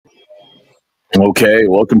Okay,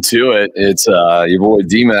 welcome to it. It's your boy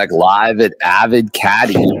DMac live at Avid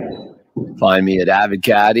Caddie. Find me at Avid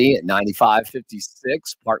Caddie at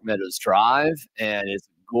 9556 Park Meadows Drive. And it's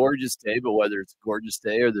a gorgeous day, but whether it's a gorgeous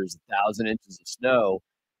day or there's 1,000 inches of snow,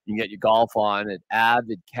 you can get your golf on at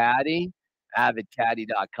Avid Caddie,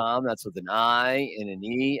 avidcaddie.com. That's with an I and an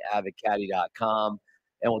E, avidcaddie.com.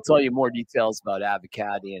 And we'll tell you more details about Avid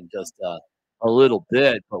Caddie in just a little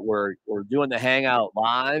bit, but we're doing the Hangout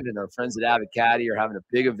live, and our friends at Avid Caddie are having a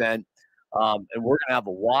big event, and we're going to have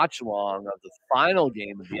a watch along of the final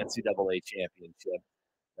game of the NCAA championship.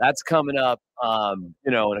 That's coming up,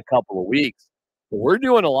 in a couple of weeks. But we're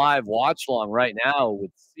doing a live watch along right now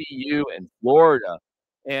with CU and Florida,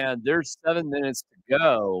 and there's 7 minutes to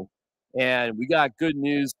go, and we got good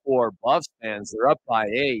news for Buffs fans. They're up by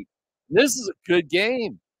 8. This is a good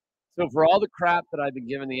game. So for all the crap that I've been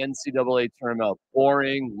giving the NCAA tournament,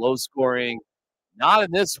 boring, low scoring, not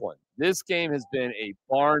in this one. This game has been a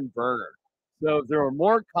barn burner. So if there were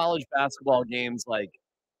more college basketball games like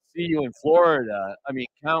CU in Florida, I mean,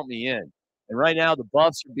 count me in. And right now the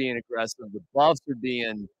Buffs are being aggressive. The Buffs are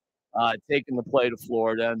being taking the play to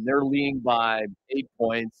Florida, and they're leading by 8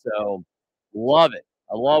 points. So love it.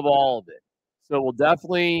 I love all of it. So we'll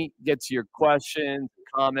definitely get to your questions,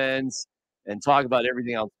 comments, and talk about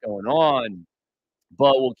everything else going on,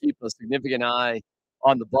 but we'll keep a significant eye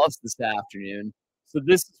on the Buffs this afternoon. So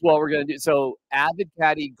this is what we're going to do. So Avid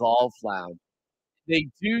Caddie Golf Lounge, they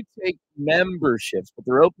do take memberships, but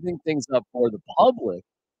they're opening things up for the public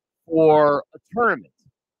for a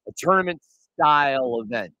tournament style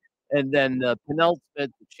event. And then the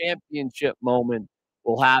penultimate, the championship moment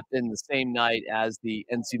will happen the same night as the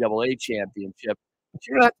NCAA championship. But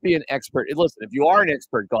you don't have to be an expert. Listen, if you are an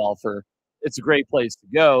expert golfer, it's a great place to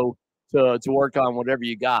go to work on whatever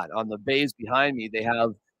you got. On the bays behind me, they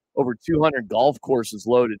have over 200 golf courses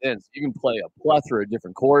loaded in. So you can play a plethora of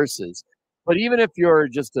different courses. But even if you're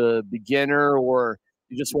just a beginner or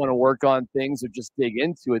you just want to work on things or just dig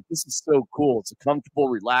into it, this is so cool. It's a comfortable,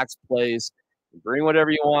 relaxed place. You bring whatever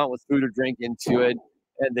you want with food or drink into it.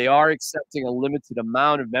 And they are accepting a limited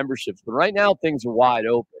amount of memberships. But right now, things are wide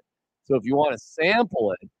open. So if you want to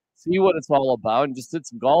sample it, see what it's all about, and just hit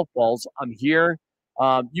some golf balls, I'm here.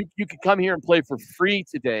 You can come here and play for free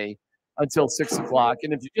today until 6 o'clock.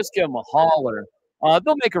 And if you just give them a holler,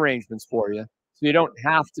 they'll make arrangements for you. So you don't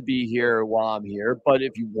have to be here while I'm here. But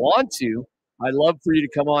if you want to, I'd love for you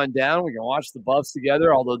to come on down. We can watch the Buffs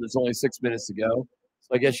together, although there's only 6 minutes to go.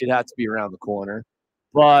 So I guess you'd have to be around the corner.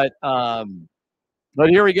 But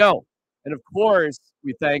here we go. And of course,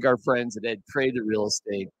 we thank our friends at Ed Prather Real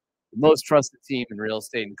Estate, the most trusted team in real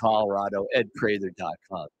estate in Colorado,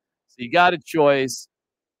 edprather.com. So you got a choice.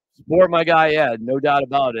 Support my guy Ed, no doubt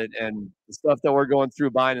about it. And the stuff that we're going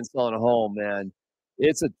through buying and selling a home, man,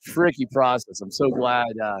 it's a tricky process. I'm so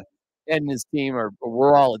glad Ed and his team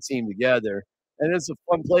we're all a team together. And it's a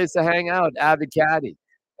fun place to hang out, Avid Caddie.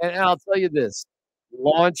 And I'll tell you this,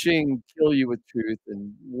 launching Kill You With Truth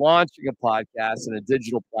and launching a podcast and a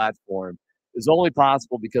digital platform is only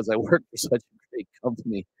possible because I work for such a great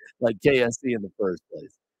company like KSC in the first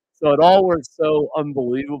place. So it all works so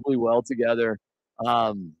unbelievably well together.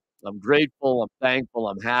 I'm grateful, I'm thankful,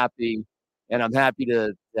 I'm happy, and I'm happy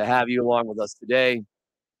to have you along with us today.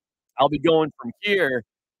 I'll be going from here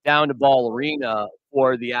down to Ball Arena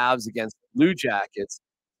for the Avs against the Blue Jackets.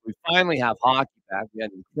 We finally have hockey back. We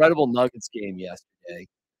had an incredible Nuggets game yesterday.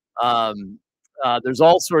 There's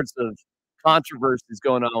all sorts of controversies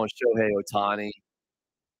going on with Shohei Ohtani.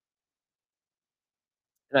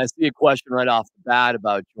 And I see a question right off the bat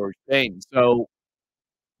about George Payton. So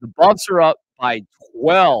the Buffs are up by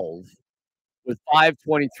 12 with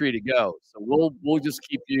 5:23 to go. So we'll just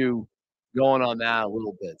keep you going on that a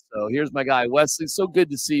little bit. So here's my guy, Wesley. So good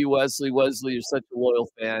to see you, Wesley. Wesley, you're such a loyal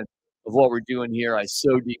fan of what we're doing here. I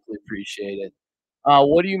so deeply appreciate it.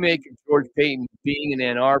 What do you make of George Payton being in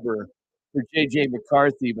Ann Arbor for J.J.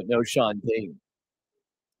 McCarthy, but no Sean Payton?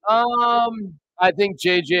 I think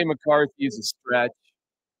J.J. McCarthy is a stretch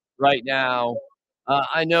right now.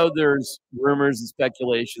 I know there's rumors and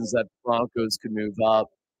speculations that the Broncos could move up.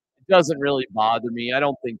 It doesn't really bother me. I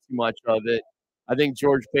don't think too much of it. I think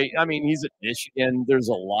George Payton, I mean, he's at Michigan. There's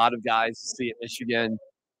a lot of guys to see at Michigan.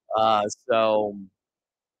 So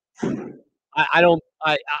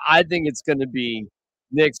I think it's going to be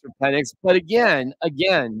Knicks or Penix. But again,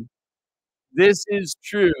 this is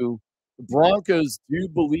true. The Broncos do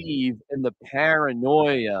believe in the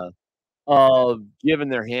paranoia of giving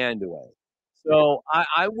their hand away. So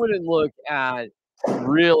I wouldn't look at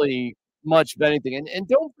really much of anything. And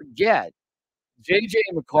don't forget, J.J.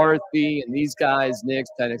 McCarthy and these guys,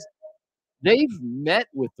 Knicks, Penix, they've met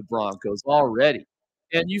with the Broncos already,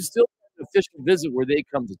 and you still have an official visit where they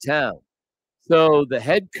come to town. So the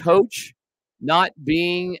head coach not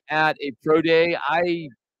being at a pro day, I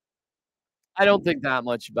don't think that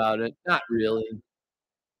much about it. Not really.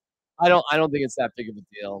 I don't think it's that big of a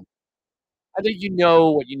deal. I think you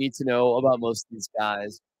know what you need to know about most of these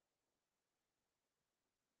guys.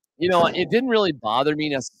 It didn't really bother me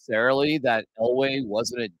necessarily that Elway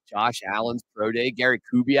wasn't at Josh Allen's pro day. Gary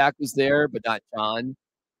Kubiak was there, but not John.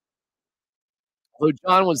 Although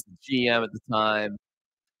John was the GM at the time.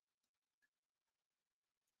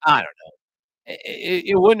 I don't know.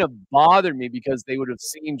 It wouldn't have bothered me because they would have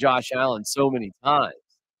seen Josh Allen so many times.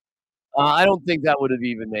 I don't think that would have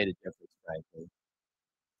even made a difference, frankly.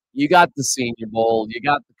 You got the Senior Bowl, you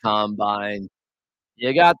got the Combine,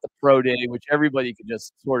 you got the Pro Day, which everybody could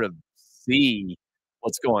just sort of see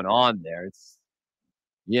what's going on there. It's,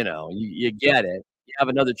 you get it. You have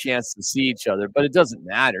another chance to see each other, but it doesn't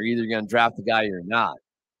matter. Either you're going to draft the guy or you're not.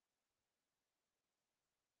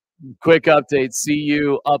 Quick update.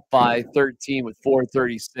 CU up by 13 with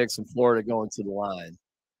 4:36 in Florida going to the line.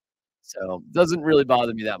 So it doesn't really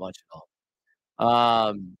bother me that much at all.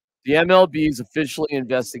 The MLB is officially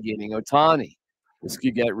investigating Ohtani. This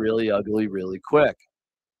could get really ugly really quick.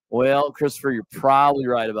 Well, Christopher, you're probably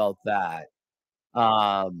right about that.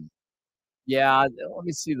 Yeah, let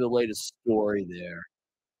me see the latest story there.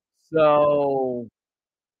 So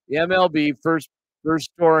the MLB, first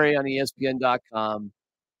story on ESPN.com.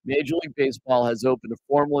 Major League Baseball has opened a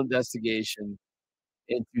formal investigation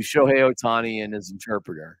into Shohei Ohtani and his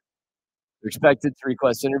interpreter. They're expected to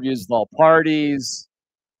request interviews with all parties.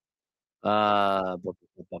 They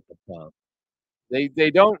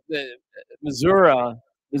don't. Mizuhara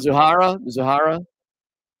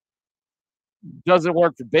doesn't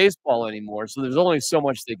work for baseball anymore, so there's only so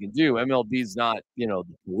much they can do. MLB's not, the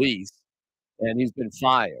police, and he's been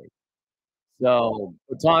fired. So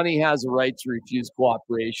Ohtani has a right to refuse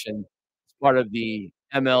cooperation as part of the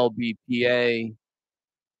MLBPA.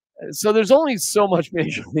 So there's only so much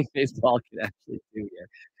Major League Baseball can actually do here.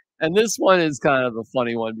 And this one is kind of a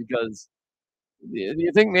funny one because do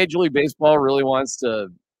you think Major League Baseball really wants to,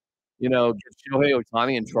 get Shohei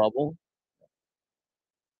Ohtani in trouble?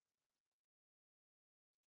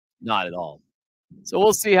 Not at all. So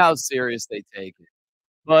we'll see how serious they take it.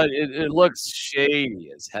 But it looks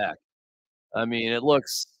shady as heck. I mean, it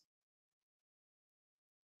looks.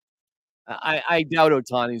 I doubt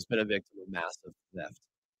Ohtani's been a victim of massive theft.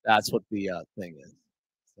 That's what the thing is.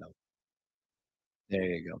 So there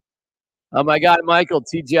you go. My guy Michael,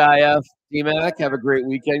 TGIF, DMac, have a great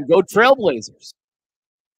weekend. Go Trailblazers.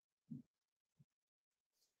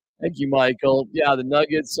 Thank you, Michael. Yeah, the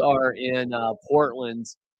Nuggets are in Portland.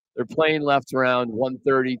 They're playing left around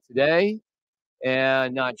 1:30 today,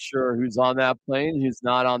 and not sure who's on that plane, who's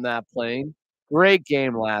not on that plane. Great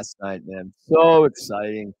game last night, man. So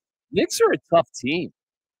exciting. Knicks are a tough team.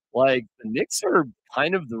 Like, the Knicks are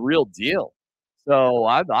kind of the real deal. So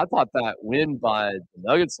I thought that win by the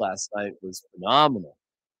Nuggets last night was phenomenal.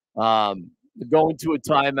 Going to a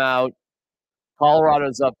timeout.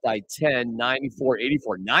 Colorado's up by 10,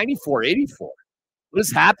 94-84. 94-84. What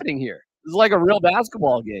is happening here? This is like a real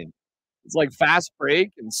basketball game. It's like fast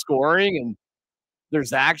break and scoring, and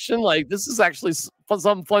there's action. Like, this is actually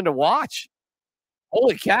something fun to watch.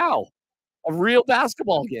 Holy cow. A real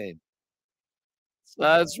basketball game. So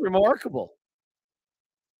that's remarkable.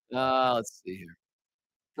 Let's see here.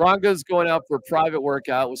 Broncos going out for a private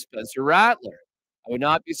workout with Spencer Rattler. I would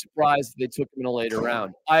not be surprised if they took him in a later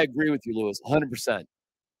round. I agree with you, Lewis, 100%.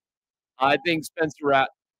 I think Spencer Rattler,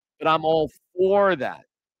 but I'm all for that.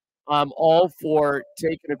 I'm all for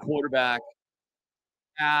taking a quarterback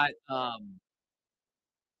at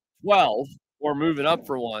 12 or moving up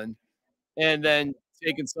for one and then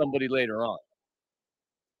taking somebody later on.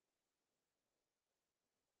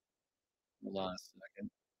 Hold on a second.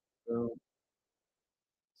 So,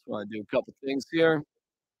 just want to do a couple things here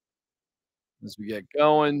as we get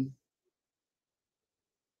going.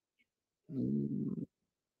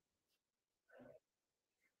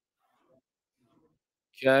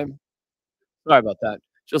 Okay. Sorry about that.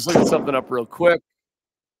 Just looking something up real quick.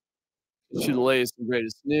 Get you the latest and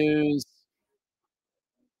greatest news.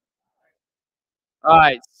 All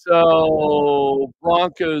right. So,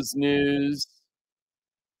 Broncos news.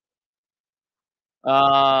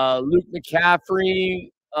 Luke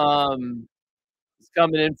McCaffrey is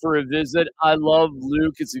coming in for a visit. I love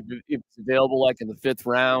Luke. It's available like in the 5th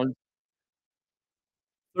round.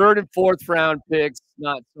 3rd and 4th round picks,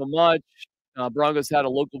 not so much. Broncos had a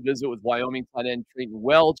local visit with Wyoming tight end Trayton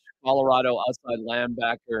Welch, Colorado outside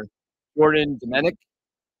linebacker Jordan Domenic.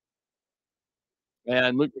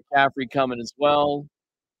 And Luke McCaffrey coming as well.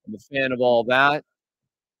 I'm a fan of all that.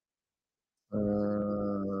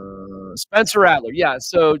 Spencer Rattler. Yeah,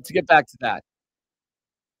 so to get back to that,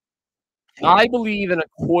 I believe in a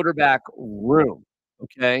quarterback room,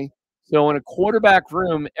 okay? So in a quarterback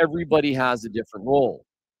room, everybody has a different role.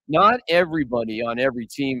 Not everybody on every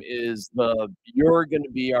team is you're going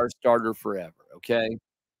to be our starter forever, okay?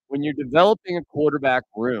 When you're developing a quarterback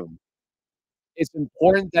room, it's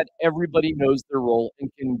important that everybody knows their role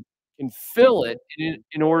and can fill it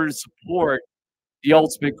in order to support the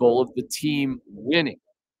ultimate goal of the team winning.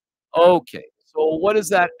 Okay, so what does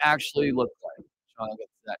that actually look like? I'll get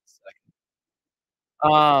to that in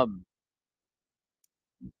a second.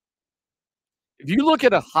 If you look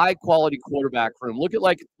at a high quality quarterback room, look at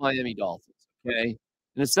like Miami Dolphins, okay?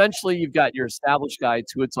 And essentially, you've got your established guy,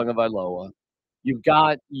 Tua Tagovailoa. You've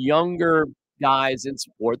got younger guys in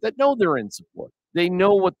support that know they're in support. They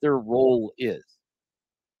know what their role is.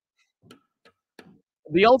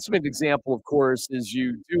 The ultimate example, of course, is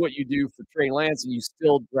you do what you do for Trey Lance and you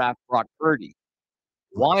still draft Brock Purdy.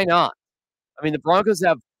 Why not? I mean, the Broncos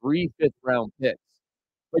have 3 fifth-round picks,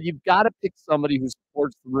 but you've got to pick somebody who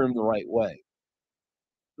supports the room the right way.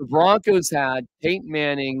 The Broncos had Peyton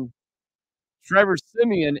Manning, Trevor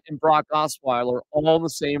Siemian, and Brock Osweiler all in the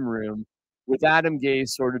same room, with Adam Gase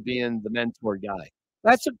sort of being the mentor guy.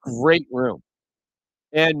 That's a great room.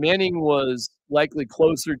 And Manning was likely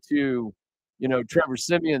closer to, Trevor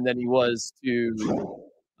Siemian than he was to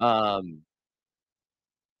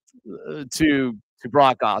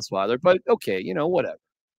Brock Osweiler. But okay, whatever.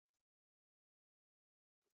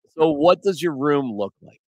 So what does your room look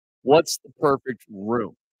like? What's the perfect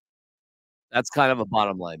room? That's kind of a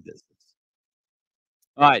bottom line business.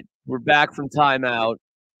 All right, we're back from timeout.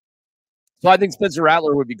 So I think Spencer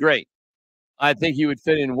Rattler would be great. I think he would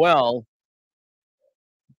fit in well,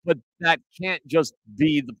 but that can't just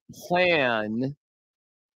be the plan,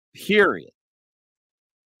 period.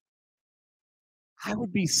 I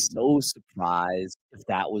would be so surprised if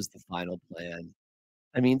that was the final plan.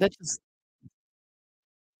 I mean, that just,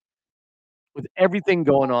 with everything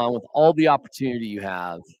going on, with all the opportunity you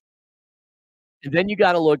have, and then you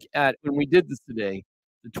got to look at, when we did this today,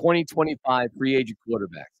 the 2025 free agent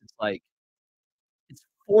quarterbacks. It's like, it's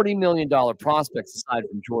 $40 million prospects aside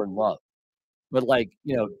from Jordan Love. But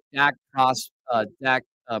Dak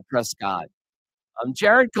Prescott,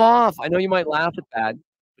 Jared Goff. I know you might laugh at that,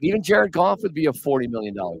 but even Jared Goff would be a $40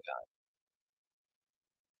 million guy.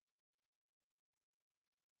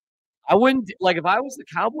 I wouldn't, if I was the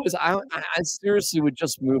Cowboys, I seriously would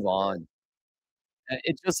just move on.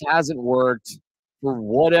 It just hasn't worked for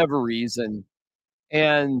whatever reason.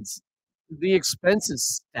 And the expense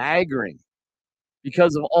is staggering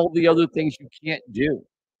because of all the other things you can't do.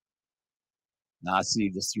 See,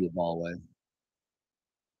 just threw the ball away.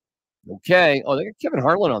 Okay. Oh, they got Kevin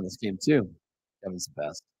Harlan on this game, too. Kevin's the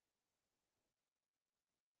best.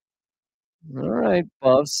 All right,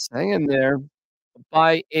 Buffs. Hang in there.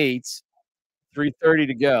 By 8. 3:30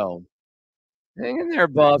 to go. Hang in there,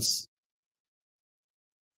 Buffs.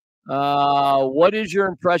 What is your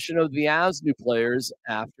impression of the Avs new players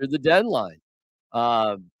after the deadline?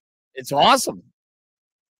 It's awesome.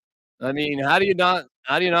 I mean, how do you not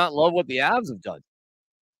love what the Avs have done?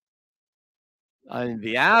 I mean,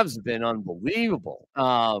 the Avs have been unbelievable.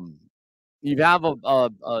 You have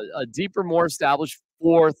a deeper, more established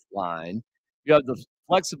fourth line. You have the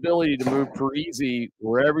flexibility to move Parisi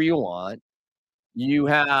wherever you want. You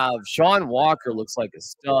have Sean Walker, looks like a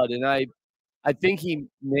stud, and I think he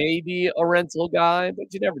may be a rental guy,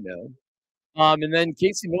 but you never know. And then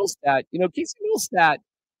Casey Middlestat. Casey Middlestat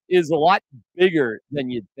is a lot bigger than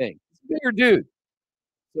you'd think. He's a bigger dude.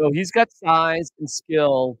 So he's got size and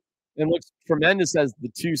skill and looks tremendous as the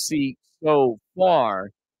 2C so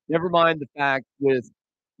far. Never mind the fact with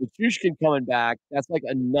Nichushkin coming back, that's like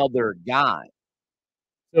another guy.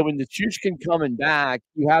 So when Nichushkin coming back,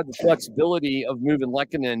 you have the flexibility of moving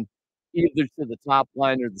Lehkonen either to the top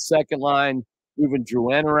line or the second line, moving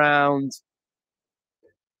Drouin around.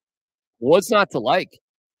 What's not to like?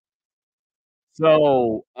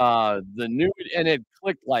 So and it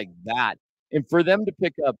clicked like that. And for them to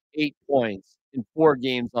pick up 8 points in 4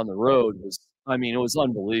 games on the road it was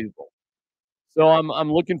unbelievable. So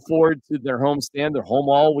I'm looking forward to their homestand. They're home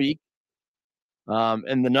all week.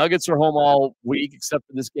 And the Nuggets are home all week except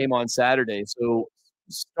for this game on Saturday. So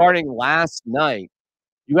starting last night,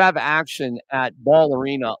 you have action at Ball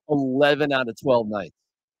Arena 11 out of 12 nights,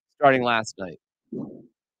 starting last night.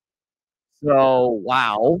 So,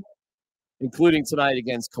 wow, including tonight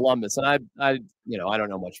against Columbus. And I don't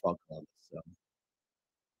know much about Columbus. So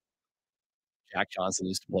Jack Johnson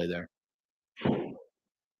used to play there.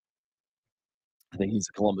 think he's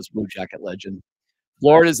a Columbus Blue Jacket legend.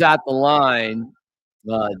 Florida's at the line,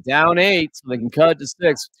 down 8, so they can cut to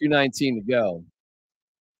 6, 2:19 to go.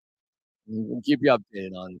 We'll keep you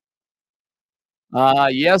updated on it.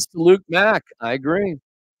 Yes to Luke Mack. I agree.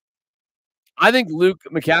 I think Luke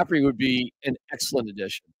McCaffrey would be an excellent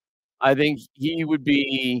addition. I think he would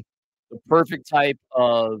be the perfect type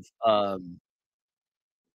of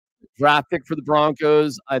draft pick for the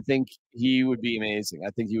Broncos. I think he would be amazing.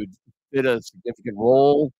 I think he would fit a significant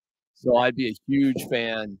role. So I'd be a huge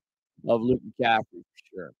fan of Luke McCaffrey for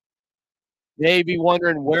sure. Maybe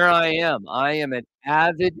wondering where I am. I am at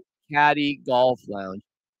Avid Caddie Golf Lounge,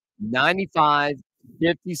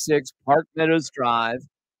 9556 Park Meadows Drive,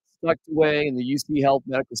 tucked away in the UC Health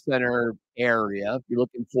Medical Center area if you're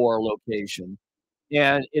looking for a location.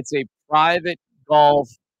 And it's a private golf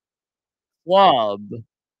club,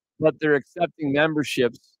 but they're accepting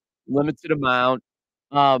memberships, limited amount.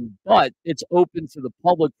 But it's open to the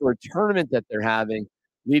public for a tournament that they're having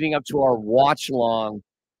leading up to our watch along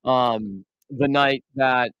the night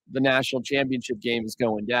that the national championship game is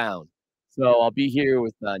going down. So I'll be here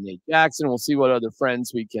with Nate Jackson. We'll see what other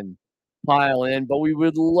friends we can pile in, but we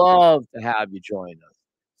would love to have you join us.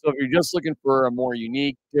 So if you're just looking for a more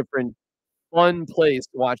unique, different, fun place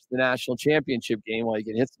to watch the national championship game while you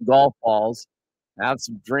can hit some golf balls, have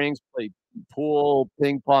some drinks, play pool,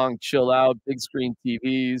 ping pong, chill out, big screen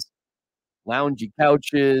TVs, loungy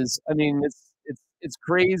couches. I mean, it's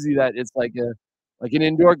crazy that it's like an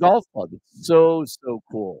indoor golf club. It's so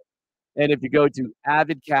cool. And if you go to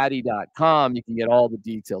avidcaddie.com, you can get all the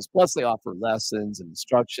details. Plus, they offer lessons and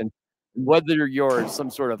instruction. And whether you're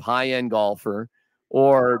some sort of high-end golfer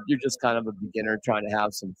or you're just kind of a beginner trying to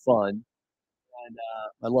have some fun. And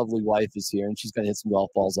my lovely wife is here, and she's going to hit some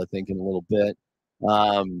golf balls, I think, in a little bit.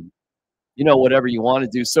 Whatever you want to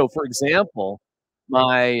do. So, for example,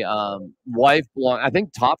 my wife I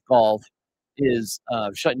think Topgolf is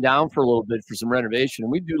shutting down for a little bit for some renovation,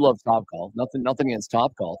 and we do love Topgolf. Nothing against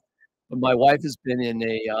Topgolf, but my wife has been in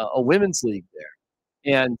a women's league there,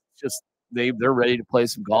 and just they're ready to play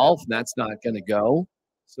some golf, and that's not going to go.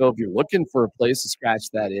 So, if you're looking for a place to scratch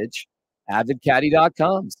that itch,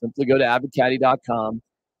 avidcaddie.com. Simply go to avidcaddie.com,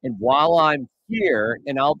 and while I'm here,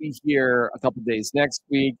 and I'll be here a couple days next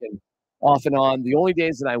week, and off and on. The only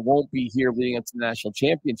days that I won't be here leading up to the national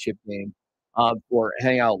championship game for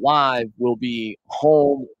Hangout Live will be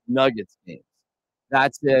home Nuggets games.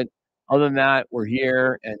 That's it. Other than that, we're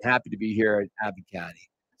here and happy to be here at Avid Caddie.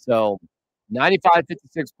 So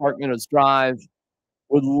 9556 Park Meadows Drive.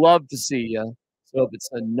 Would love to see you. So if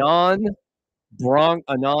it's a Nuggets,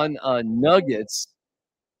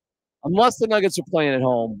 unless the Nuggets are playing at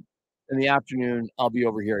home in the afternoon, I'll be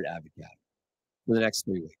over here at Avid Caddie for the next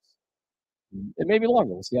 3 weeks. It may be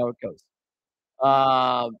longer. We'll see how it goes.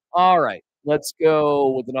 All right. Let's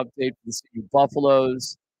go with an update for the CU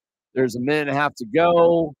Buffaloes. There's a minute and a half to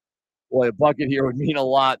go. Boy, a bucket here would mean a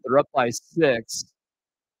lot. They're up by 6,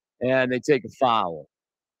 and they take a foul.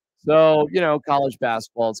 So, college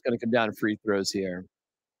basketball, it's going to come down to free throws here.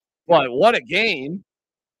 But what a game.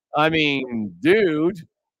 I mean, dude,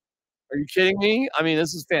 are you kidding me? I mean,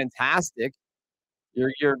 this is fantastic.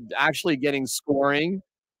 You're actually getting scoring.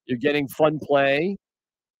 You're getting fun play.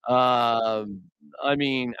 I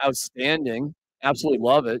mean, outstanding. Absolutely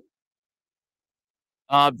love it.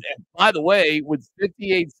 By the way, with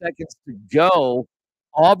 58 seconds to go,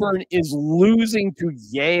 Auburn is losing to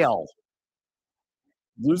Yale.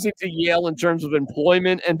 Losing to Yale in terms of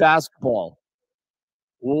employment and basketball.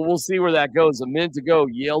 We'll see where that goes. A minute to go.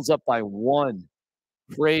 Yale's up by 1.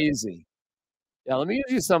 Crazy. Yeah, let me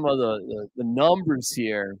give you some of the numbers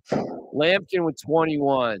here. Lampkin with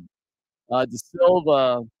 21. De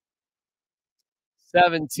Silva,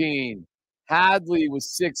 17. Hadley with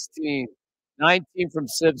 16. 19 from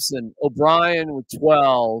Simpson. O'Brien with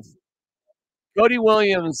 12. Cody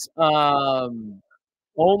Williams,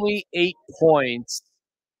 only 8 points.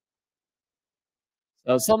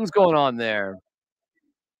 So something's going on there.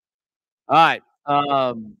 All right.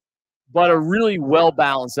 But a really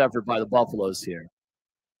well-balanced effort by the Buffaloes here.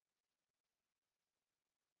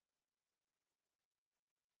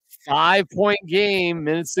 5-point game,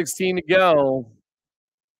 minute 16 to go.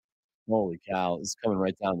 Holy cow, this is coming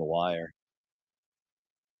right down the wire.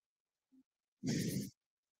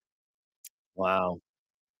 Wow.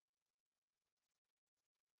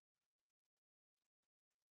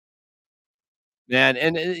 Man,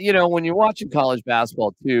 and when you're watching college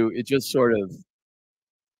basketball too, it just sort of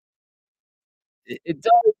it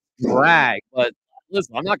does drag. But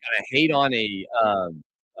listen, I'm not going to hate on a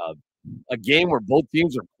game where both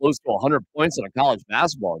teams are close to 100 points in a college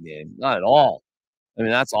basketball game. Not at all. I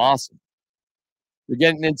mean, that's awesome. We're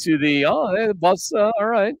getting into the hey, the Buffs. All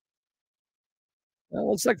right.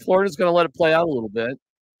 Looks like Florida's going to let it play out a little bit.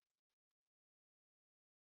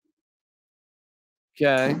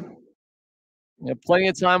 Okay. Plenty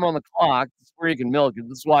of time on the clock. That's where you can milk it.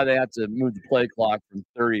 This is why they have to move the play clock from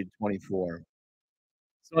 30 to 24.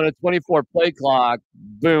 So on a 24 play clock,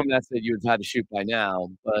 boom, that's it. You would have had to shoot by now.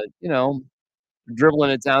 But,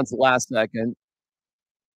 dribbling it down to the last second.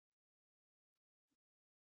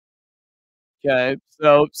 Okay.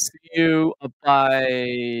 So CU up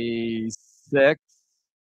by 6.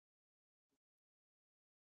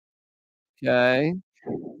 Okay.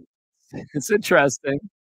 It's interesting.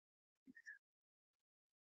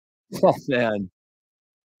 Oh, man.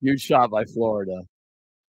 Huge shot by Florida.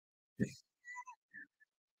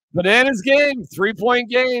 Bananas game, 3-point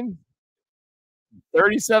game,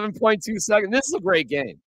 37.2 seconds. This is a great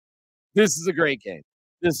game. This is a great game.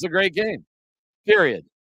 This is a great game, period.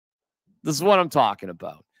 This is what I'm talking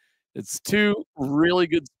about. It's two really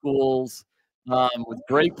good schools with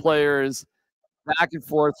great players, back and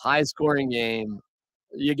forth, high-scoring game.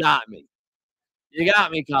 You got me. You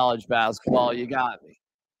got me, college basketball. You got me.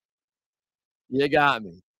 You got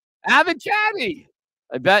me. Avid Caddie.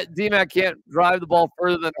 I bet DMac can't drive the ball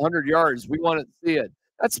further than 100 yards. We want to see it.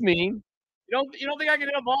 That's mean. You don't think I can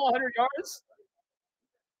hit a ball 100 yards?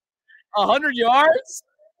 100 yards?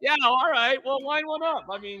 Yeah, all right. Well, line one up.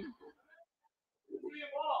 I mean,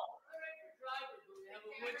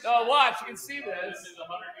 no, watch. You can see this. This is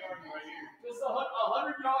 100 yards right here. This is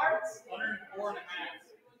 100 yards? 104 and a half.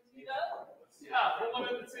 See that? Yeah, put one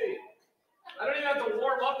in the tee. I don't even have to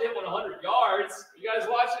warm up to hit 100 yards. You guys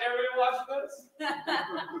watching? Everybody watching this?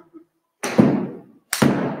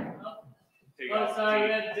 Oh, sorry, we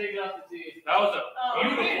had to take it off the tee. That was a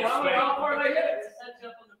beautiful swing. How far did I hit it?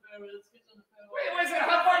 Wait a second.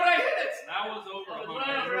 How far did I hit it? That was over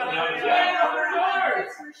 100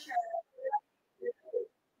 yards. For sure.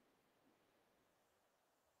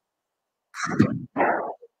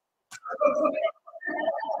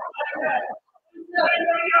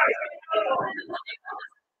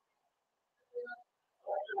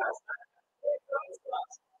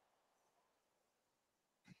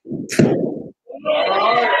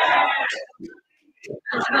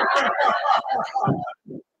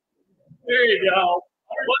 There you go.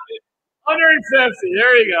 150.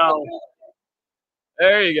 There you go.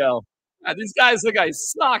 There you go. These guys look like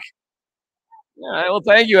suck. All right. Well,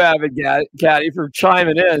 thank you, Avid Caddie, for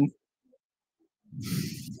chiming in.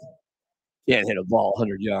 Can't hit a ball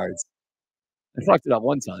 100 yards. I fucked it up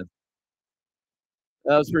one time.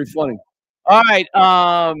 That was pretty funny. All right.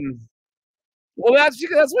 Well, that's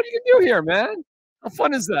what you can do here, man. How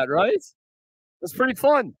fun is that, right? That's pretty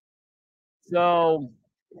fun. So,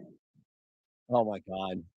 oh my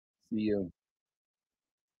God, see you.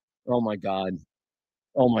 Oh my God.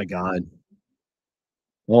 Oh my God.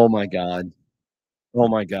 Oh my God. Oh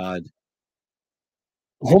my God.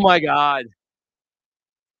 Oh my God.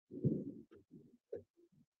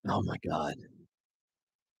 Oh my God.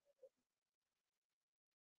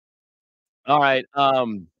 All right.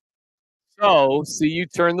 So you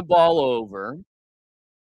turn the ball over.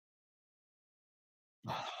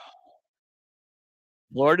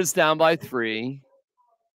 Florida's down by 3.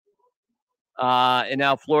 And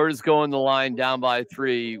now Florida's going the line down by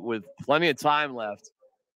 3 with plenty of time left.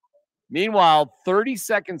 Meanwhile, 30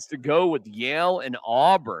 seconds to go with Yale and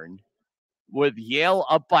Auburn, with Yale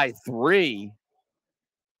up by 3.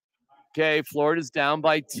 Okay, Florida's down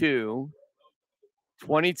by 2.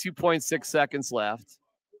 22.6 seconds left.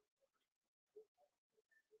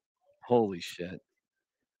 Holy shit.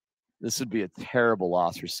 This would be a terrible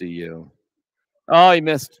loss for CU. Oh, he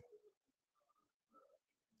missed.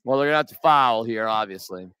 Well, they're going to have to foul here,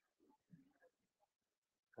 obviously.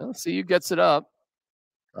 Well, CU gets it up.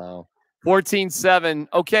 Oh, 14-7.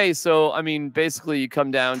 Okay, so, I mean, basically you come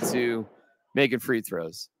down to making free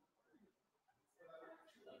throws.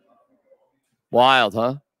 Wild,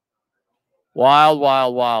 huh?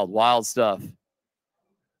 Wild stuff.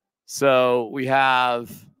 So we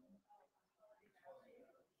have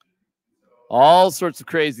all sorts of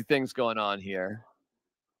crazy things going on here.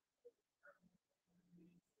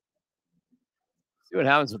 See what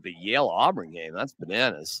happens with the Yale-Auburn game. That's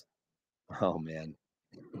bananas. Oh, man.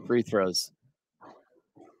 Free throws.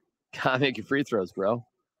 Gotta make your free throws, bro.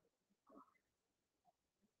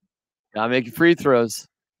 Gotta make your free throws.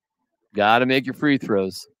 Gotta make your free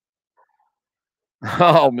throws.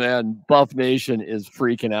 Oh, man. Buff Nation is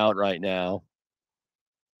freaking out right now.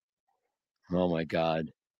 Oh, my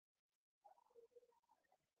God.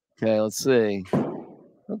 Okay, let's see.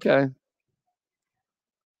 Okay.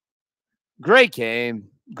 Great game.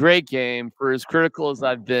 Great game. For as critical as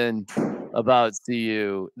I've been about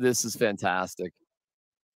CU, this is fantastic.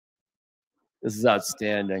 This is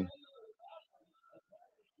outstanding.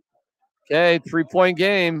 Okay, 3-point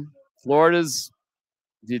game. Florida's,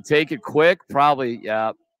 do you take it quick? Probably,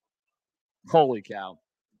 yeah. Holy cow.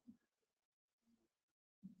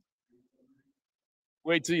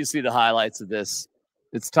 Wait till you see the highlights of this.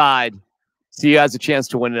 It's tied. CU has a chance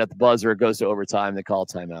to win it at the buzzer. It goes to overtime. They call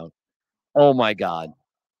timeout. Oh, my God.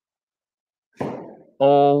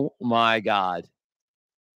 Oh, my God.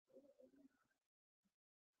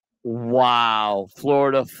 Wow.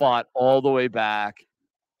 Florida fought all the way back.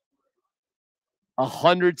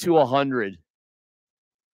 100 to 100.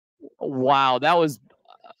 Wow. That was,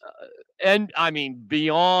 and I mean,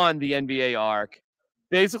 beyond the NBA arc,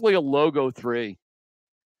 basically a logo 3. It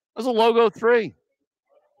was a logo 3.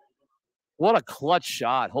 What a clutch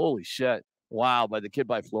shot. Holy shit. Wow. By the kid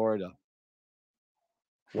by Florida.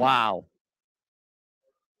 Wow.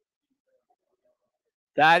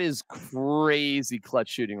 That is crazy clutch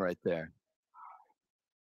shooting right there.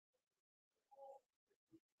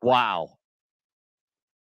 Wow.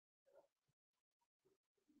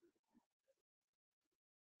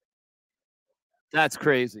 That's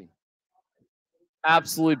crazy.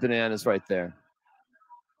 Absolutely bananas right there.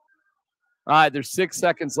 All right, there's 6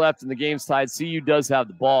 seconds left and the game's tied. CU does have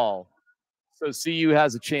the ball. So CU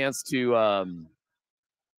has a chance to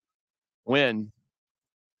win.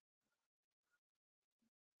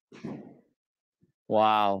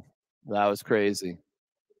 Wow. That was crazy.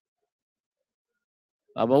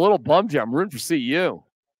 I'm a little bummed here. I'm rooting for CU.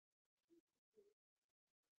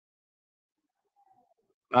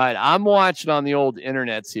 All right, I'm watching on the old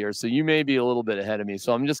internets here, so you may be a little bit ahead of me.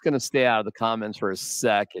 So I'm just going to stay out of the comments for a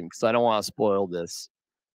second because I don't want to spoil this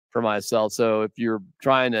for myself. So if you're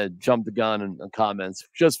trying to jump the gun in comments,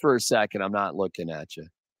 just for a second, I'm not looking at you.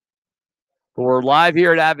 But we're live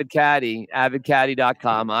here at Avid Caddie,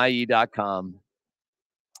 avidcaddie.com, IE.com.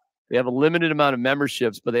 They have a limited amount of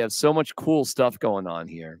memberships, but they have so much cool stuff going on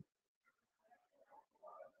here.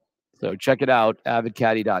 So check it out,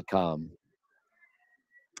 avidcaddie.com.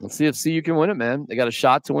 Let's see if CU can win it, man. They got a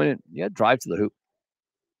shot to win it. Yeah, drive to the hoop.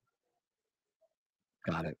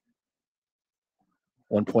 Got it.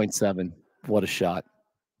 1.7. What a shot.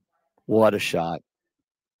 What a shot.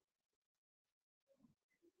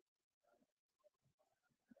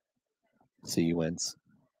 CU wins.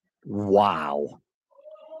 Wow.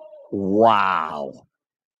 Wow.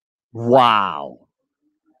 Wow.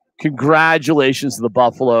 Congratulations to the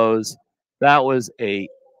Buffaloes. That was a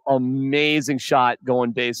amazing shot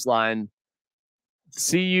going baseline.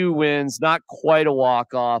 CU wins, not quite a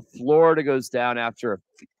walk-off. Florida goes down after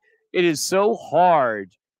it is so hard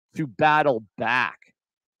to battle back.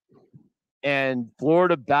 And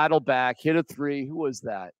Florida battled back, hit a 3. Who was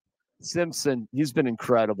that? Simpson. He's been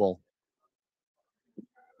incredible.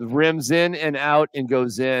 The rim's in and out and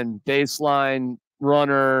goes in. Baseline,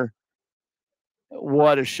 runner.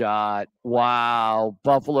 What a shot. Wow.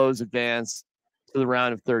 Buffaloes advance to the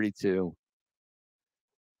round of 32.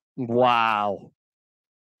 Wow.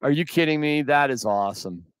 Are you kidding me? That is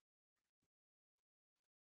awesome.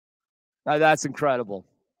 That's incredible.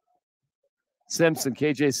 Simpson,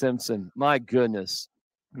 KJ Simpson. My goodness.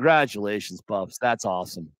 Congratulations, Buffs. That's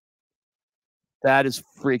awesome. That is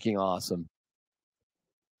freaking awesome.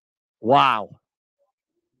 Wow.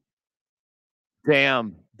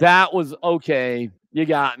 Damn. That was okay. You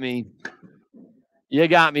got me. You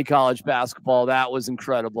got me, college basketball. That was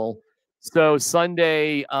incredible. So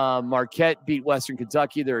Sunday, Marquette beat Western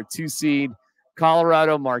Kentucky. They're a 2 seed.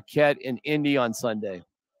 Colorado, Marquette, and Indy on Sunday.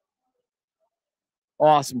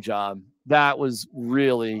 Awesome job. That was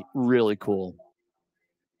really, really cool.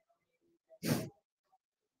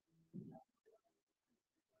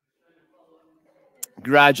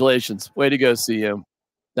 Congratulations. Way to go, CU.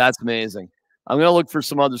 That's amazing. I'm going to look for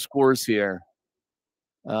some other scores here.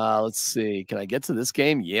 Let's see. Can I get to this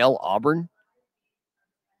game? Yale, Auburn.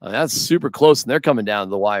 That's super close, and they're coming down to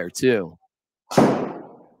the wire, too.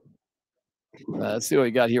 Let's see what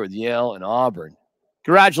we got here with Yale and Auburn.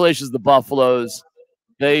 Congratulations to the Buffaloes.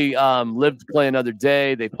 They live to play another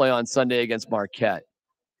day. They play on Sunday against Marquette.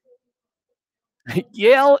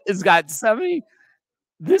 Yale has got 70.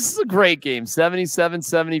 This is a great game.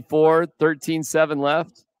 77-74, 13-7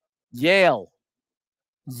 left. Yale.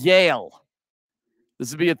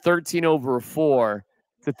 This would be a 13/4.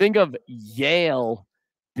 To think of Yale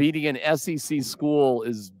beating an SEC school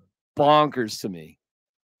is bonkers to me.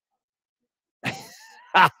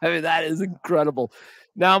 I mean, that is incredible.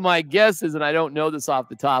 Now, my guess is, and I don't know this off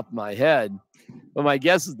the top of my head, but my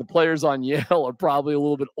guess is the players on Yale are probably a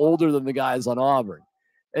little bit older than the guys on Auburn.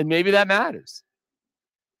 And maybe that matters.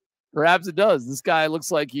 Perhaps it does. This guy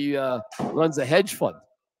looks like he runs a hedge fund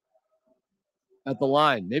at the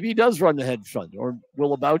line. Maybe he does run the hedge fund or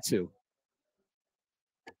will about to.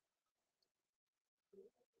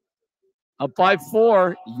 Up by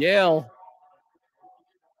 4, Yale.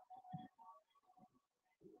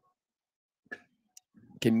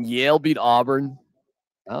 Can Yale beat Auburn?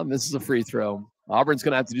 Misses a free throw. Auburn's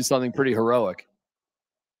going to have to do something pretty heroic.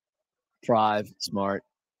 Drive, smart.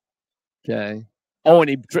 Okay. Oh,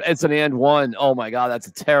 and it's an and one. Oh, my God, that's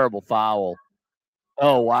a terrible foul.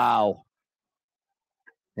 Oh, wow.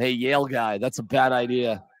 Hey, Yale guy, that's a bad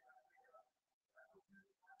idea.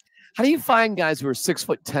 How do you find guys who are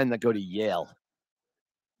 6'10" that go to Yale?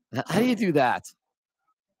 How do you do that?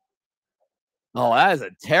 Oh, that is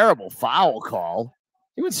a terrible foul call.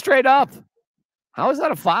 He went straight up. How is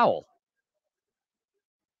that a foul?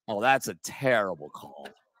 Oh, that's a terrible call.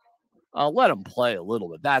 Let him play a little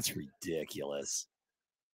bit. That's ridiculous.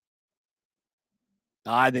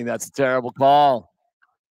 I think that's a terrible call.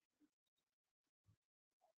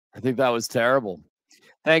 I think that was terrible.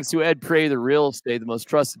 Thanks to Ed Prather Real Estate, the most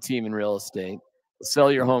trusted team in real estate.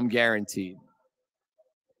 Sell your home guaranteed.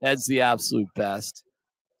 Ed's the absolute best.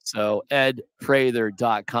 So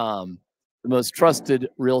edprather.com, the most trusted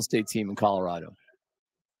real estate team in Colorado.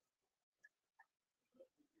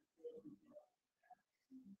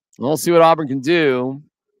 We'll see what Auburn can do.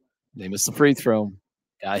 They missed the free throw.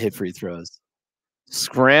 Guy hit free throws.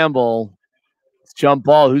 Scramble. Jump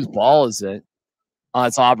ball. Whose ball is it? Oh,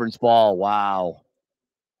 it's Auburn's ball. Wow.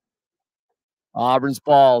 Auburn's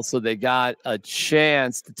ball. So they got a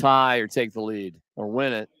chance to tie or take the lead or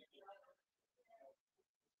win it.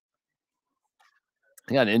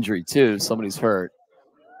 He got an injury too. Somebody's hurt.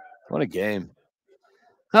 What a game.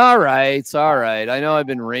 All right. All right. I know I've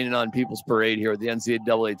been raining on people's parade here at the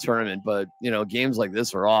NCAA tournament, but, games like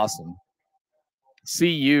this are awesome.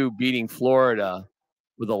 CU beating Florida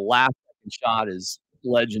with a last-second shot is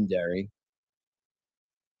legendary.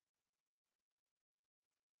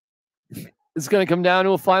 It's going to come down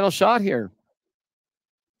to a final shot here.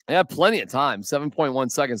 They have plenty of time,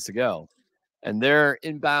 7.1 seconds to go. And they're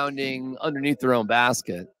inbounding underneath their own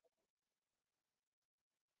basket.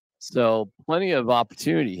 So plenty of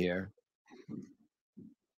opportunity here.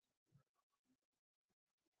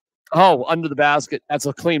 Oh, under the basket. That's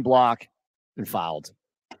a clean block and fouled.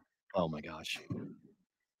 Oh, my gosh.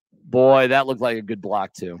 Boy, that looked like a good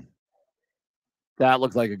block, too. That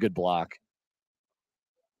looked like a good block.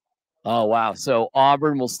 Oh, wow. So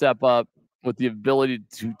Auburn will step up with the ability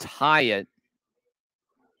to tie it.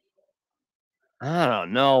 I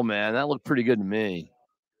don't know, man. That looked pretty good to me.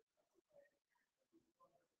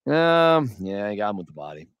 Yeah, he got him with the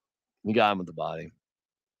body.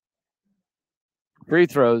 Free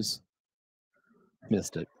throws.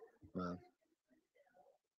 Missed it. Wow.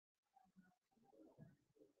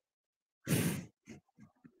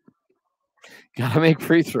 Gotta make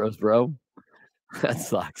free throws, bro. That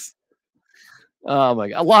sucks. Oh, my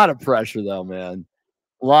God. A lot of pressure, though, man.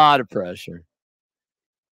 A lot of pressure.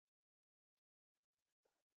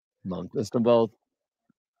 Monk missed them both.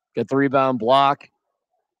 Get the rebound, block.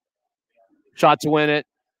 Shot to win it.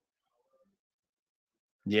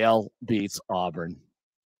 Yale beats Auburn.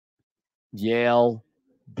 Yale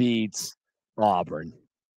beats Auburn.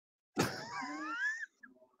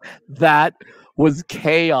 That was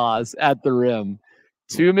chaos at the rim.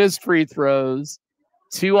 2 missed free throws,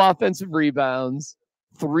 2 offensive rebounds,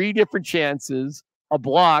 3 different chances, a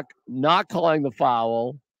block, not calling the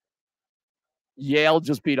foul. Yale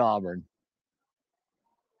just beat Auburn.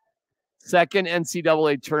 Second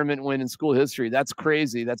NCAA tournament win in school history. That's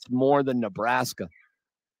crazy. That's more than Nebraska.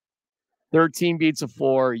 13 beats a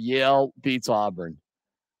 4. Yale beats Auburn.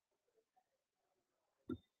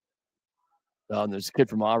 Oh, and there's a kid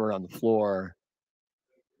from Auburn on the floor.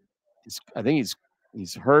 I think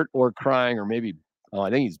he's hurt or crying, or maybe, I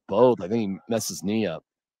think he's both. I think he messed his knee up.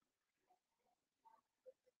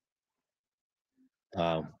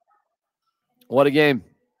 What a game.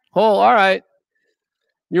 Oh, all right.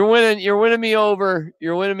 You're winning me over.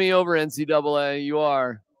 You're winning me over, NCAA. You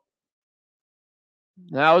are.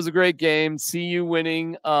 That was a great game. CU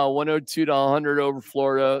winning 102-100 over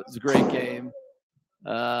Florida. It's a great game.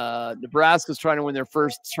 Nebraska's trying to win their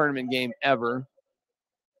first tournament game ever.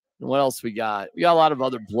 And what else we got? We got a lot of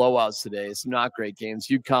other blowouts today. Some not great games.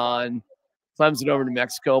 UConn, Clemson over to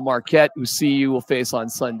Mexico. Marquette, who CU will face on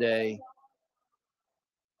Sunday.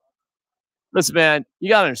 Listen, man, you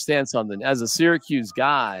got to understand something. As a Syracuse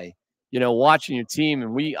guy, watching your team,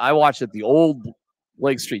 and I watched at the old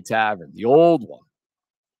Lake Street Tavern, the old one.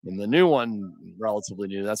 And the new one, relatively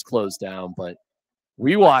new, that's closed down. But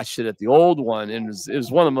We watched it at the old one, and it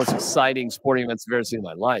was one of the most exciting sporting events I've ever seen in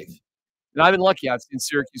my life. And I've been lucky. I've seen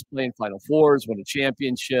Syracuse play in Final Fours, win a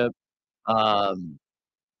championship. And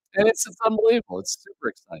it's unbelievable. It's super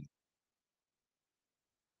exciting.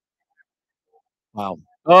 Wow.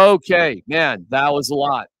 Okay, man, that was a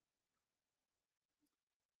lot.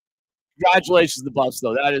 Congratulations to the Buffs,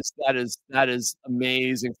 though. That is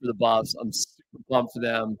amazing for the Buffs. I'm super pumped for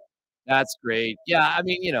them. That's great. Yeah, I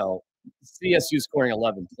mean, CSU scoring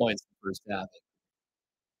 11 points in the first half.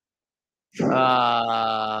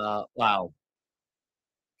 Wow.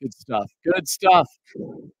 Good stuff. Good stuff.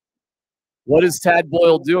 What is Tad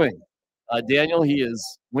Boyle doing? Daniel, he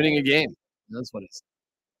is winning a game. That's what it's.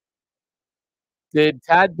 Did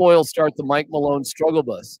Tad Boyle start the Mike Malone struggle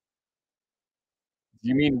bus? Do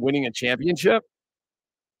you mean winning a championship?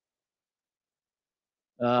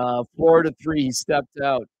 4-3, he stepped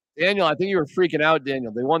out. Daniel, I think you were freaking out,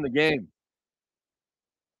 Daniel. They won the game.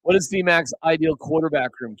 What is DMac's ideal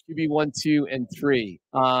quarterback room? QB 1, 2, and 3.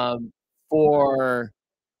 For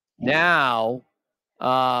now,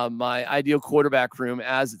 my ideal quarterback room,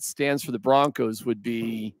 as it stands for the Broncos, would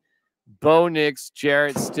be Bo Nix,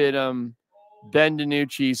 Jarrett Stidham, Ben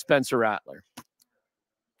DiNucci, Spencer Rattler.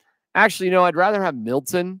 Actually, I'd rather have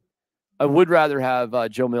Milton. I would rather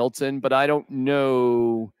have Joe Milton, but I don't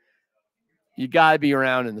know. You got to be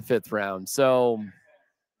around in the 5th round. So,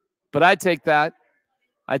 but I'd take that.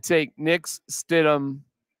 I'd take Nix, Stidham,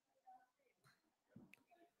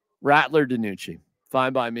 Rattler, DiNucci.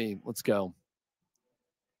 Fine by me. Let's go.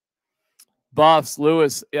 Buffs,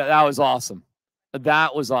 Lewis. Yeah, that was awesome.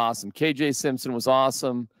 That was awesome. KJ Simpson was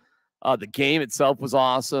awesome. The game itself was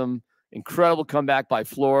awesome. Incredible comeback by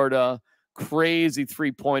Florida. Crazy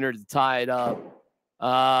 3-pointer to tie it up.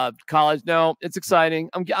 College, no, it's exciting.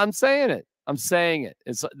 I'm saying it. I'm saying it.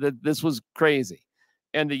 This was crazy.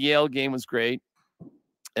 And the Yale game was great.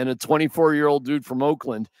 And a 24-year-old dude from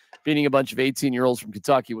Oakland beating a bunch of 18-year-olds from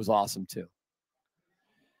Kentucky was awesome too.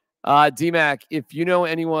 DMac, if you know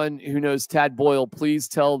anyone who knows Tad Boyle, please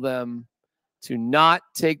tell them to not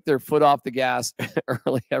take their foot off the gas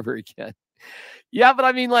early ever again. Yeah, but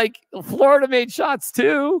I mean, Florida made shots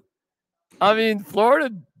too. I mean,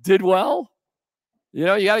 Florida did well. You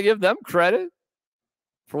got to give them credit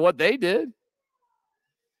for what they did.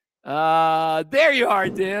 There you are,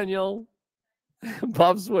 Daniel.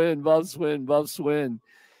 Buffs win, Buffs win, Buffs win.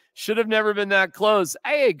 Should have never been that close.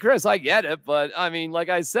 Hey, Chris, I get it. But, I mean, like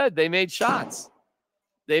I said, they made shots.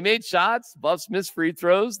 They made shots. Buffs missed free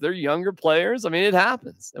throws. They're younger players. I mean, it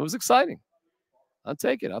happens. It was exciting. I'll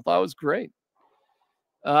take it. I thought it was great.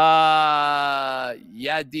 Yeah,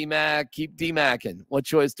 DMac. Keep DMacing. What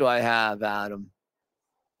choice do I have, Adam?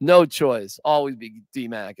 No choice. Always be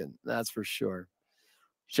DMacing. That's for sure.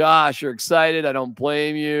 Josh, you're excited. I don't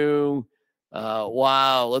blame you.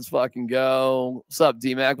 Wow, let's fucking go. What's up,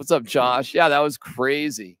 DMac? What's up, Josh? Yeah, that was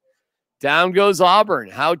crazy. Down goes Auburn.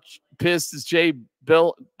 How pissed is Jay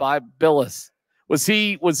Billis? Was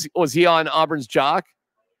he on Auburn's jock?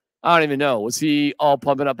 I don't even know. Was he all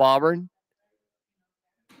pumping up Auburn?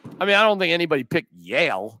 I mean, I don't think anybody picked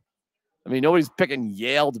Yale. I mean, nobody's picking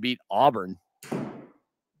Yale to beat Auburn.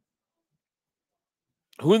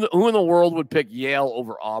 Who in the world would pick Yale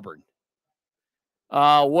over Auburn?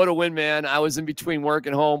 What a win, man. I was in between work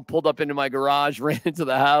and home, pulled up into my garage, ran into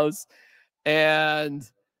the house, and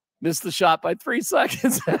missed the shot by 3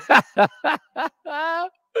 seconds.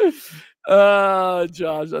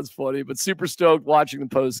 Josh, that's funny, but super stoked watching the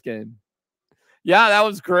post game. Yeah, that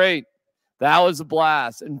was great. That was a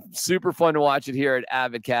blast and super fun to watch it here at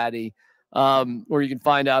Avid Caddie, where you can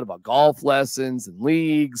find out about golf lessons and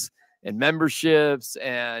leagues and memberships.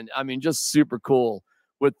 And I mean, just super cool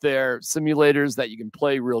with their simulators that you can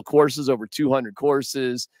play real courses, over 200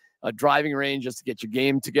 courses, a driving range just to get your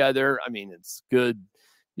game together. I mean, it's good,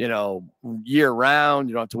 year round.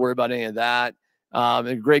 You don't have to worry about any of that. And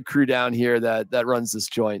a great crew down here that runs this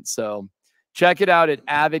joint. So check it out at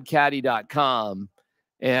avidcaddie.com.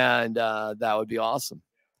 And that would be awesome.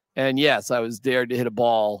 And yes, I was dared to hit a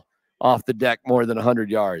ball off the deck more than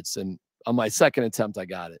 100 yards. And on my second attempt, I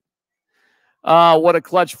got it. What a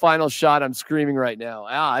clutch final shot. I'm screaming right now.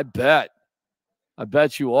 I bet. I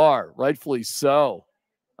bet you are. Rightfully so.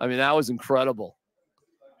 I mean, that was incredible.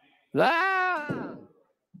 I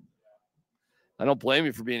don't blame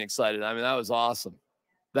you for being excited. I mean, that was awesome.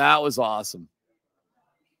 That was awesome.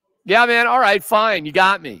 Yeah, man. All right, fine. You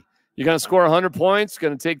got me. You're going to score 100 points. You're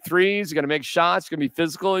going to take threes. You're going to make shots. You're going to be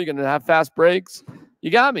physical. You're going to have fast breaks. You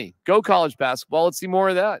got me. Go college basketball. Let's see more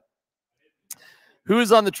of that. Who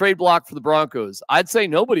is on the trade block for the Broncos? I'd say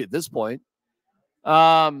nobody at this point.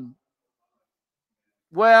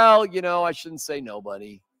 Well, I shouldn't say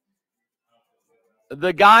nobody.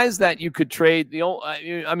 The guys that you could trade,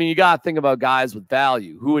 you got to think about guys with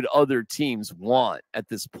value. Who would other teams want at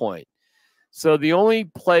this point? So the only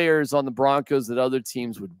players on the Broncos that other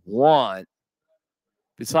teams would want,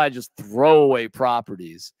 besides just throwaway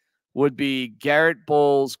properties, would be Garrett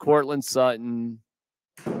Bowles, Cortland Sutton.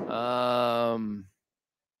 They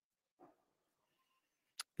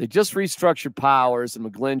just restructured Powers and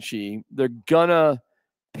McGlinchey. They're gonna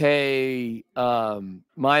pay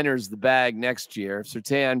Miners the bag next year.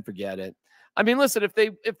 Surtain, forget it. I mean, listen, if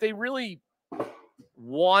they really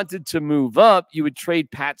wanted to move up, you would trade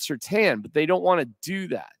Pat Surtain, but they don't want to do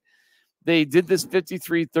that. They did this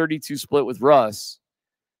 53-32 split with Russ,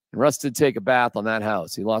 and Russ did take a bath on that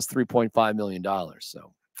house. He lost $3.5 million,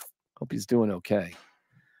 so hope he's doing okay.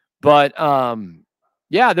 But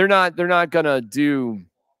yeah, they're not gonna do.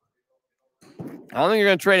 I don't think you're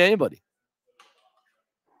gonna trade anybody.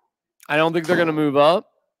 I don't think they're gonna move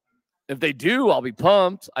up. If they do, I'll be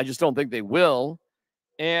pumped. I just don't think they will.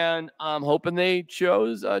 And I'm hoping they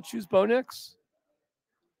choose Bo Nix.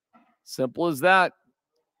 Simple as that.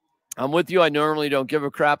 I'm with you. I normally don't give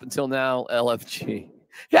a crap until now. LFG.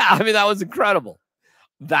 Yeah, I mean, that was incredible.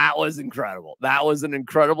 That was incredible. That was an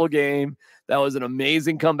incredible game. That was an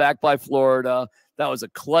amazing comeback by Florida. That was a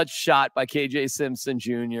clutch shot by KJ Simpson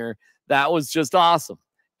Jr. That was just awesome.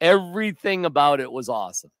 Everything about it was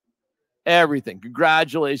awesome. Everything.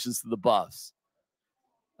 Congratulations to the Buffs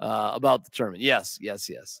about the tournament. Yes.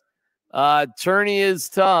 Tourney is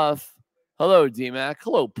tough. Hello, DMac.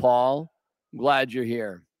 Hello, Paul. I'm glad you're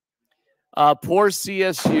here. Poor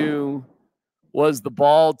CSU. Was the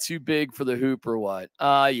ball too big for the hoop or what?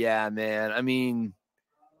 Yeah, man. I mean,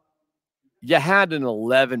 you had an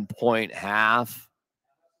 11-point half.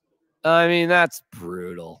 I mean, that's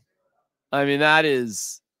brutal. I mean, that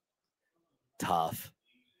is tough.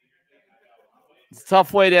 It's a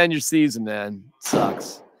tough way to end your season, man.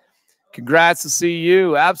 Sucks. Congrats to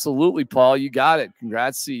CU. Absolutely, Paul. You got it.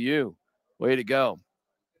 Congrats to CU. Way to go.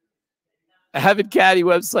 Avid Caddie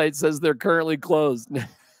website says they're currently closed.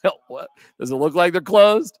 What? Does it look like they're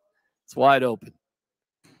closed? It's wide open.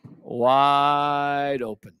 Wide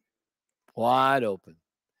open. Wide open.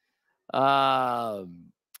 How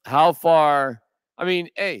far? I mean,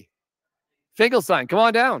 hey, Finkelstein, come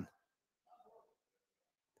on down.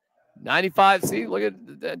 95. See, look at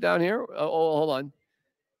that down here. Oh, hold on.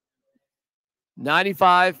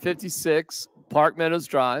 95-56 Park Meadows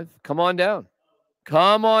Drive. Come on down.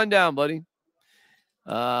 Come on down, buddy.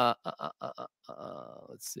 Let's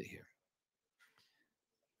see here.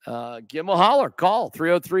 Give him a holler. Call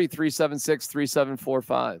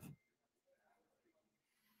 303-376-3745.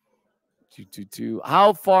 222.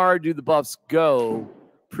 How far do the Buffs go,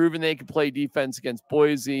 proving they can play defense against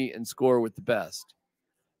Boise and score with the best?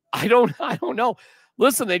 I don't know.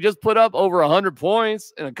 Listen, they just put up over 100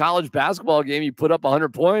 points in a college basketball game. You put up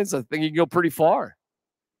 100 points, I think you can go pretty far.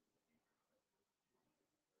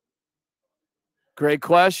 Great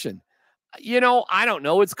question. I don't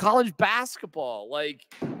know. It's college basketball. Like,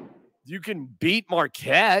 you can beat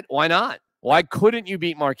Marquette. Why not? Why couldn't you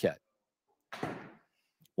beat Marquette?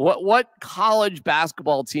 What college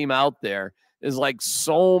basketball team out there is like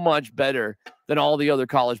so much better than all the other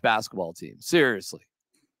college basketball teams? Seriously.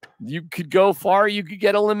 You could go far. You could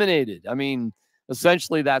get eliminated. I mean,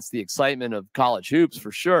 essentially, that's the excitement of college hoops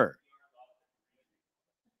for sure.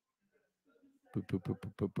 Boom, boom, boom,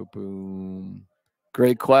 boom, boom, boom.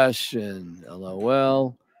 Great question.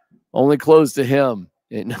 LOL. Only closed to him.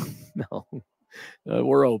 No.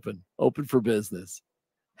 We're open for business.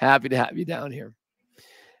 Happy to have you down here.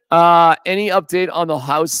 Any update on the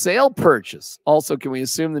house sale purchase? Also, can we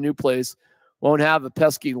assume the new place won't have a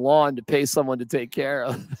pesky lawn to pay someone to take care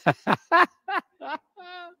of?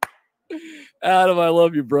 Adam, I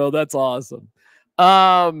love you, bro. That's awesome.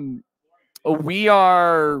 We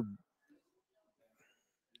are...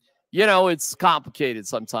 it's complicated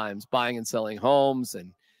sometimes buying and selling homes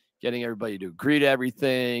and getting everybody to agree to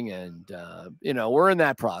everything. And, we're in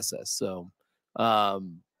that process. So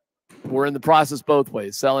we're in the process both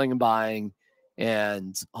ways, selling and buying.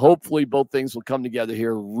 And hopefully both things will come together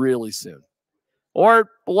here really soon.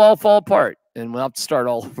 Or we'll all fall apart and we'll have to start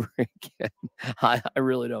all over again. I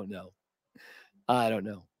really don't know. I don't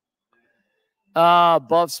know.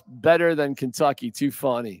 Buffs better than Kentucky. Too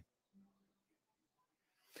funny.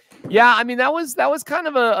 Yeah, I mean, that was kind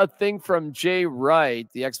of a thing from Jay Wright,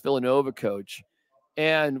 the ex-Villanova coach.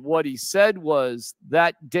 And what he said was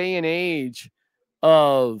that day and age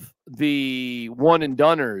of the one and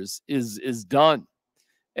doners is done.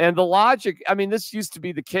 And the logic, I mean, this used to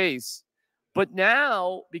be the case, but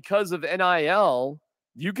now because of NIL,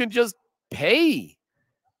 You can just pay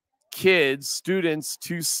kids, students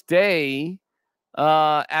to stay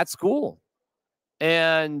at school.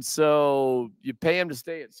 And so you pay them to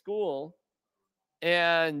stay at school,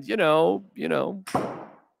 and you're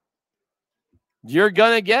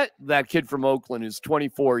going to get that kid from Oakland who's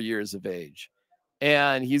 24 years of age,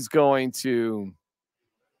 and he's going to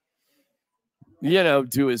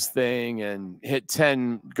do his thing and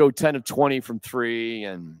go 10 of 20 from 3,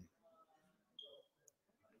 and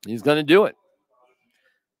he's going to do it.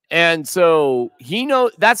 And so he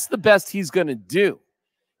knows that's the best he's going to do.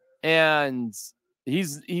 And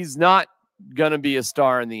he's not going to be a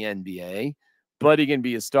star in the NBA, but he can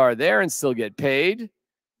be a star there and still get paid.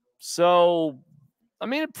 So, I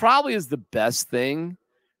mean, it probably is the best thing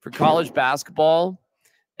for college basketball.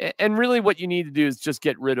 And really what you need to do is just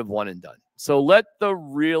get rid of one and done. So let the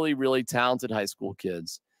really, really talented high school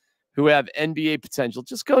kids who have NBA potential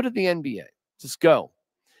just go to the NBA. Just go.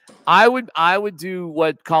 I would do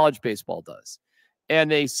what college baseball does.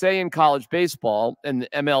 And they say in college baseball, and the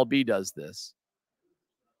MLB does this,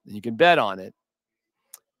 and you can bet on it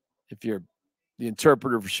if you're the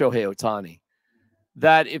interpreter for Shohei Ohtani,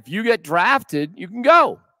 that if you get drafted, you can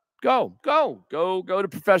go to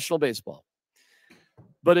professional baseball.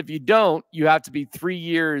 But if you don't, you have to be 3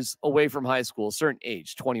 years away from high school, a certain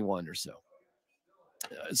age, 21 or so.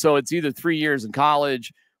 So it's either 3 years in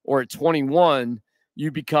college, or at 21, you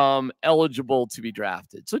become eligible to be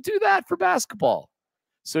drafted. So do that for basketball.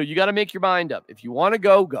 So you got to make your mind up. If you want to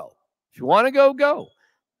go, go. If you want to go, go.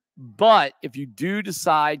 But if you do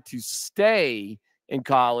decide to stay in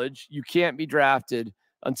college, you can't be drafted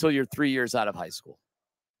until you're 3 years out of high school.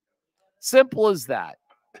 Simple as that.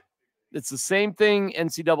 It's the same thing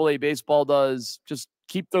NCAA baseball does. Just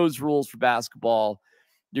keep those rules for basketball.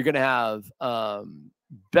 You're going to have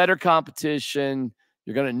better competition.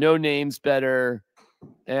 You're going to know names better.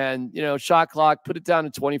 And, shot clock, put it down to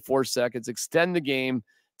 24 seconds. Extend the game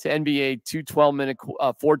to NBA 4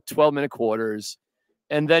 12-minute quarters.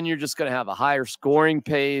 And then you're just going to have a higher scoring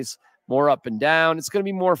pace, more up and down. It's going to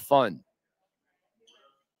be more fun.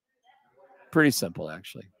 Pretty simple,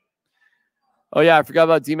 actually. Oh, yeah, I forgot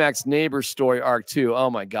about DMac's neighbor story arc, too. Oh,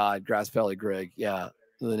 my God, Grass Valley Greg. Yeah,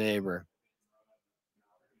 the neighbor.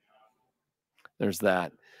 There's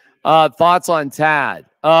that. Thoughts on Tad?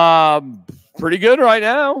 Pretty good right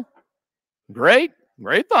now. Great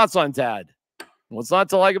thoughts on Tad. What's not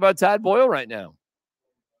to like about Tad Boyle right now?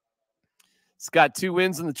 He's got 2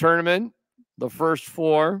 wins in the tournament, the first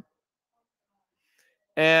 4,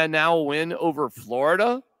 and now a win over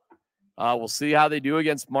Florida. We'll see how they do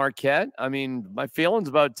against Marquette. I mean, my feelings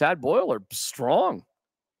about Tad Boyle are strong.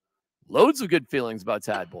 Loads of good feelings about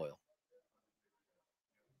Tad Boyle.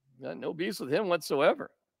 Got no beefs with him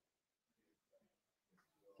whatsoever.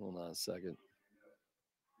 Hold on a second.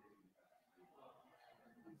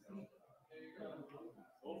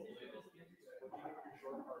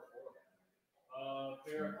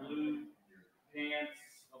 Pair of blue pants,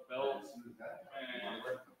 a belt,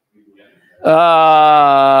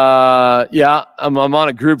 yeah, I'm on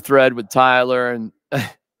a group thread with Tyler, and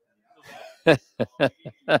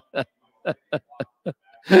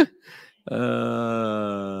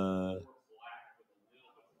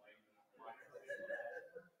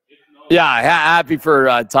yeah, happy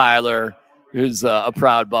for Tyler, who's a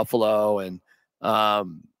proud Buffalo, and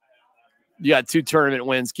you got 2 tournament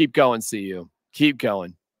wins. Keep going, CU. Keep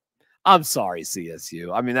going. I'm sorry,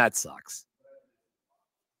 CSU. I mean, that sucks.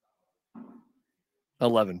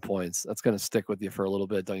 11 points. That's going to stick with you for a little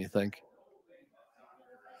bit, don't you think?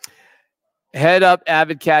 Head up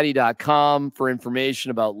avidcaddie.com for information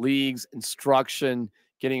about leagues, instruction,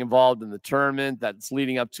 getting involved in the tournament that's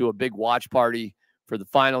leading up to a big watch party for the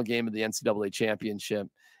final game of the NCAA championship.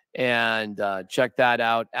 And check that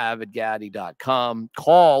out, avidcaddie.com.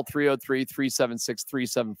 Call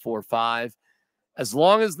 303-376-3745. As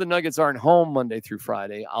long as the Nuggets aren't home Monday through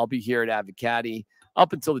Friday, I'll be here at Avid Caddie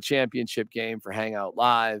up until the championship game for Hangout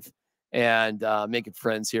Live, and making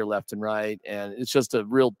friends here left and right. And it's just a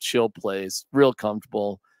real chill place, real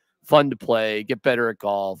comfortable, fun to play, get better at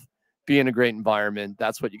golf, be in a great environment.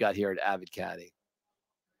 That's what you got here at Avid Caddie.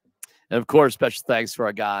 And, of course, special thanks to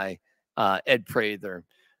our guy, Ed Prather,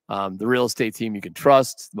 the real estate team you can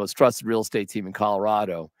trust, the most trusted real estate team in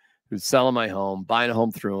Colorado, who's selling my home, buying a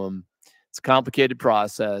home through them. It's a complicated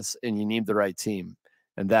process, and you need the right team.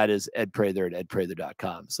 And that is Ed Prather at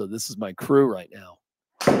edprather.com. So this is my crew right now.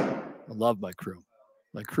 I love my crew.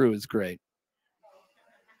 My crew is great.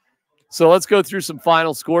 So let's go through some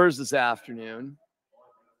final scores this afternoon.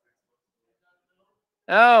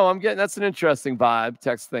 Oh, that's an interesting vibe.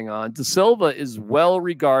 Text thing on. De Silva is well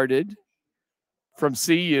regarded from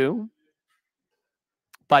CU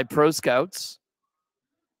by Pro Scouts.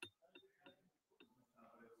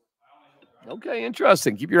 Okay,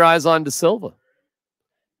 interesting. Keep your eyes on De Silva.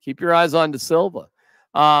 Keep your eyes on De Silva.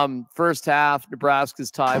 First half,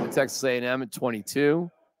 Nebraska's tied with Texas A&M at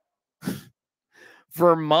 22.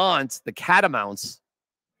 Vermont, the Catamounts.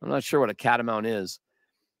 I'm not sure what a catamount is.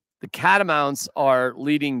 The Catamounts are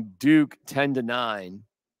leading Duke 10-9.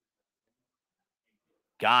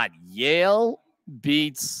 God, Yale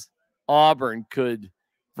beats Auburn. Could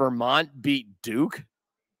Vermont beat Duke?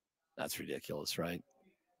 That's ridiculous, right?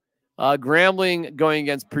 Grambling going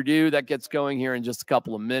against Purdue. That gets going here in just a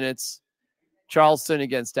couple of minutes. Charleston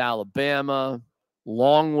against Alabama.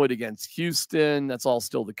 Longwood against Houston. That's all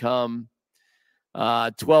still to come.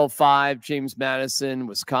 12-5, James Madison,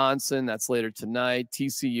 Wisconsin. That's later tonight.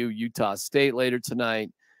 TCU, Utah State later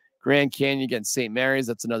tonight. Grand Canyon against St. Mary's.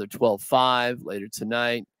 That's another 12-5 later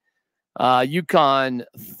tonight. UConn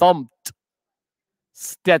thumped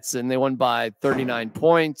Stetson. They won by 39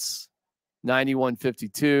 points,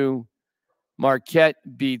 91-52. Marquette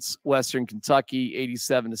beats Western Kentucky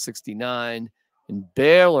 87-69. And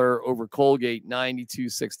Baylor over Colgate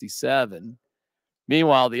 92-67.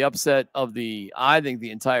 Meanwhile, the upset of I think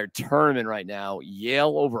the entire tournament right now,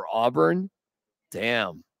 Yale over Auburn.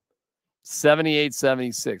 Damn.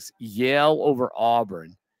 78-76. Yale over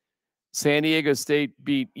Auburn. San Diego State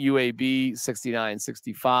beat UAB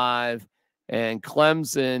 69-65. And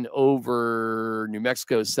Clemson over New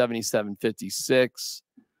Mexico 77-56.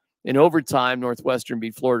 In overtime, Northwestern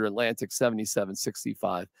beat Florida Atlantic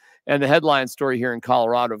 77-65. And the headline story here in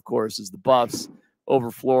Colorado, of course, is the Buffs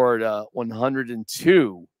over Florida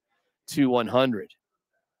 102-100.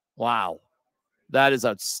 Wow. That is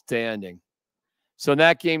outstanding. So in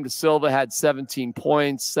that game, De Silva had 17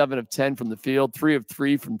 points, 7 of 10 from the field, 3 of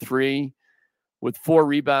 3 from 3, with 4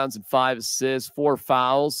 rebounds and 5 assists, 4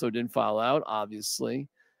 fouls, so didn't foul out, obviously.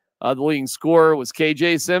 The leading scorer was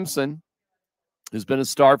KJ Simpson, who's been a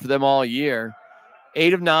star for them all year.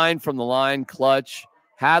 8 of 9 from the line, clutch.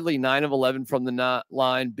 Hadley, 9 of 11 from the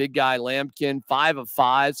line. Big guy Lampkin, 5 of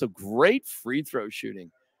 5. So great free throw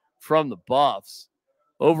shooting from the Buffs.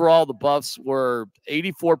 Overall, the Buffs were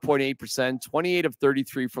 84.8%, 28 of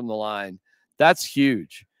 33 from the line. That's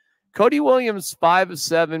huge. Cody Williams, 5 of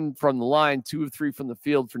 7 from the line, 2 of 3 from the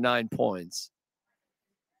field for 9 points.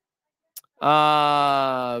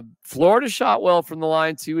 Florida shot well from the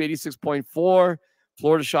line, too, 86.4.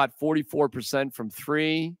 Florida shot 44% from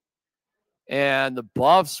 3. And the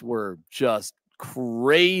Buffs were just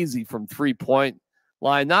crazy from 3-point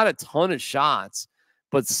line. Not a ton of shots,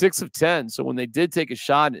 but 6 of 10. So when they did take a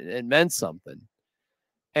shot, it meant something.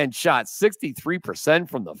 And shot 63%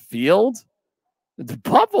 from the field. The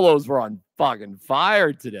Buffaloes were on fucking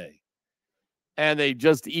fire today. And they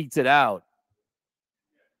just eked it out.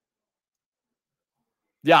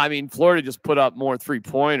 Yeah, I mean, Florida just put up more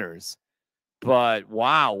 3-pointers. But,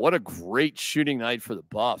 wow, what a great shooting night for the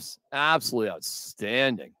Buffs. Absolutely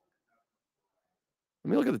outstanding.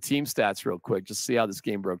 Let me look at the team stats real quick, just see how this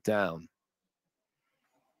game broke down.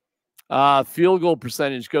 Field goal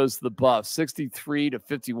percentage goes to the Buffs, 63 to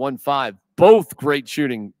 51.5. Both great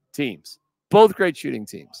shooting teams. Both great shooting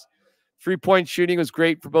teams. 3-point shooting was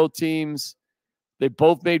great for both teams. They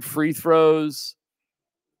both made free throws.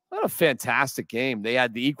 What a fantastic game. They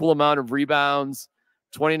had the equal amount of rebounds,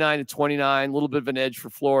 29 to 29, a little bit of an edge for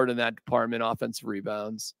Florida in that department, offensive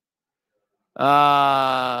rebounds.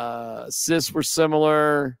 Assists were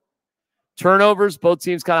similar. Turnovers, both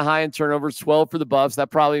teams kind of high in turnovers, 12 for the Buffs.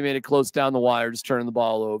 That probably made it close down the wire, just turning the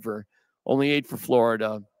ball over. Only 8 for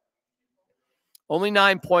Florida. Only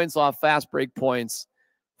 9 points off fast break points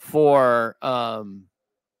for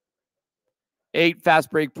 8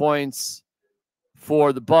 fast break points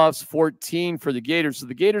for the Buffs, 14 for the Gators. So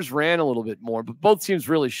the Gators ran a little bit more, but both teams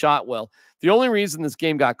really shot well. The only reason this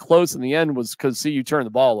game got close in the end was because CU turned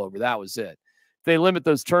the ball over. That was it. If they limit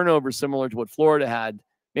those turnovers similar to what Florida had,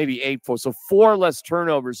 maybe 8 for. So 4 less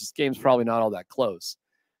turnovers, this game's probably not all that close.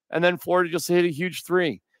 And then Florida just hit a huge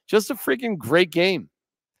 3. Just a freaking great game.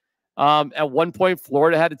 At one point,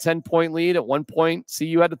 Florida had a 10-point lead. At one point,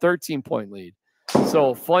 CU had a 13-point lead.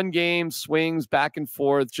 So fun game, swings, back and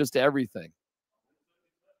forth, just everything.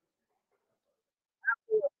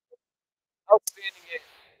 Outstanding game.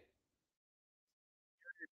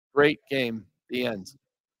 Great game. The end.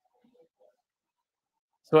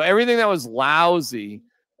 So everything that was lousy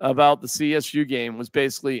about the CSU game was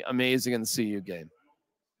basically amazing in the CU game.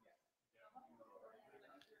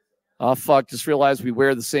 Oh, fuck. Just realized we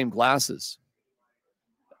wear the same glasses.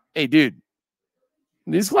 Hey, dude.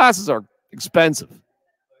 These glasses are expensive.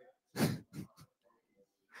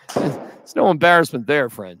 There's no embarrassment there,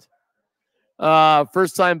 friend.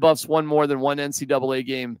 First time Buffs won more than one NCAA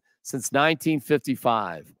game since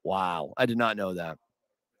 1955. Wow. I did not know that.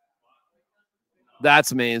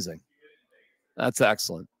 That's amazing. That's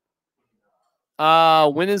excellent.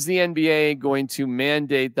 When is the NBA going to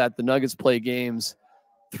mandate that the Nuggets play games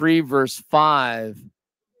 3 versus 5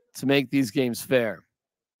 to make these games fair?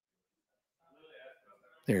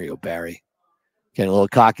 There you go, Barry. Getting a little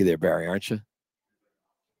cocky there, Barry, aren't you?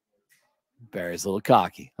 Barry's a little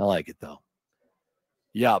cocky. I like it, though.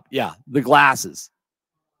 Yep. Yeah. The glasses.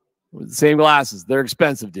 The same glasses. They're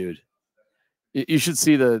expensive, dude. You should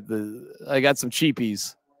see I got some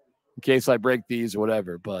cheapies in case I break these or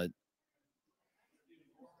whatever, but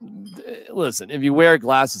listen, if you wear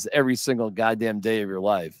glasses every single goddamn day of your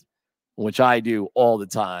life, which I do all the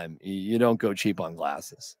time, you don't go cheap on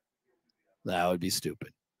glasses. That would be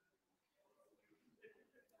stupid.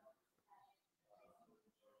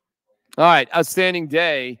 All right, outstanding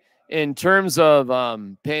day. In terms of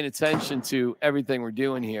paying attention to everything we're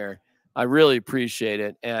doing here, I really appreciate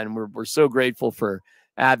it, and we're so grateful for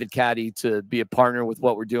Avid Caddie to be a partner with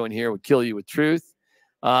what we're doing here with Kill You with Truth.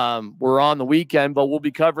 We're on the weekend, but we'll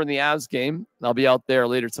be covering the Avs game. I'll be out there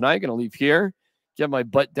later tonight. Going to leave here, get my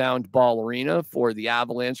butt down to Ball Arena for the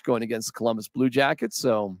Avalanche going against the Columbus Blue Jackets.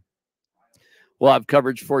 So we'll have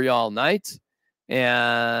coverage for you all night.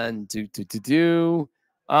 And we'll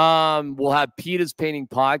have Peter's Painting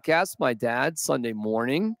Podcast, my dad, Sunday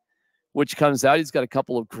morning, which comes out. He's got a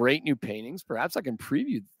couple of great new paintings. Perhaps I can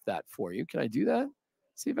preview that for you. Can I do that?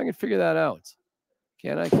 See if I can figure that out.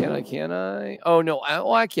 Can I? Oh, no.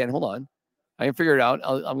 I can. Hold on. I can figure it out.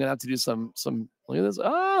 I'm going to have to do some, look at this.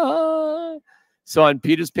 So on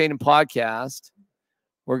Peter's Painting Podcast,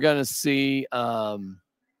 we're going to see that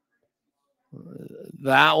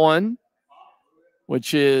one,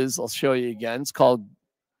 which is, I'll show you again. It's called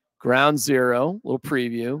Ground Zero, little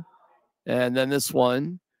preview. And then this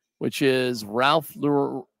one, which is Ralph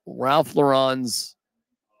Lauren's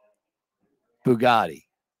Bugatti.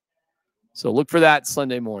 So look for that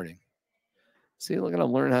Sunday morning. See, look at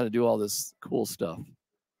I'm learning how to do all this cool stuff.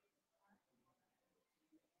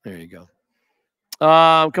 There you go.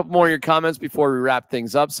 A couple more of your comments before we wrap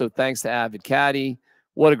things up. So thanks to Avid Caddie.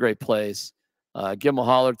 What a great place. Give them a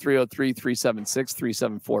holler,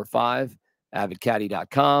 303-376-3745,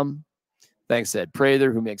 avidcaddie.com. Thanks to Ed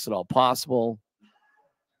Prather, who makes it all possible.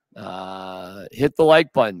 Hit the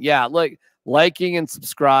like button. Yeah, liking and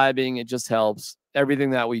subscribing, it just helps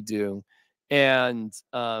everything that we do. And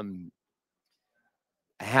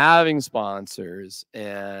having sponsors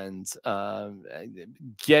and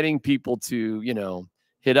getting people to,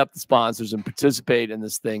 hit up the sponsors and participate in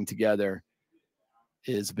this thing together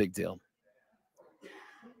is a big deal.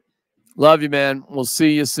 Love you, man. We'll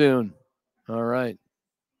see you soon. All right.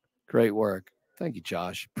 Great work. Thank you,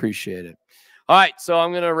 Josh. Appreciate it. All right. So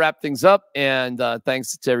I'm going to wrap things up. And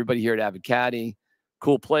thanks to everybody here at Avid Caddie.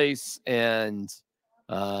 Cool place. And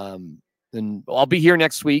I'll be here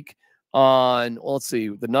next week on, well, let's see.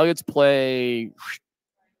 The Nuggets play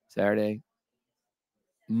Saturday,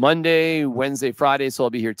 Monday, Wednesday, Friday. So I'll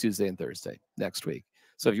be here Tuesday and Thursday next week.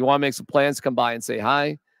 So if you want to make some plans, come by and say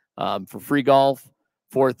hi for free golf,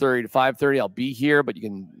 4:30 to 5:30. I'll be here, but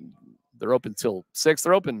they're open till 6.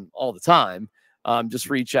 They're open all the time. Just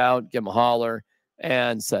reach out, give them a holler,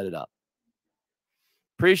 and set it up.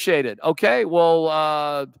 Appreciate it. Okay,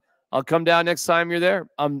 well, I'll come down next time you're there.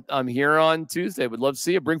 I'm here on Tuesday. Would love to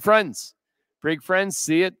see you. Bring friends. Bring friends.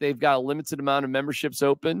 See it. They've got a limited amount of memberships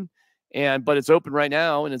open, but it's open right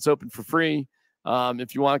now, and it's open for free.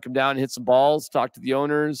 If you want to come down and hit some balls, talk to the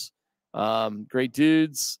owners, great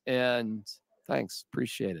dudes, and thanks.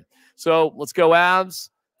 Appreciate it. So let's go, Avs.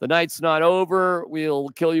 The night's not over. We'll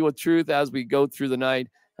kill you with truth as we go through the night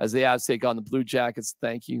as the Avs take on the Blue Jackets.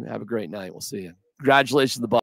 Thank you. Have a great night. We'll see you. Congratulations to the Bucs.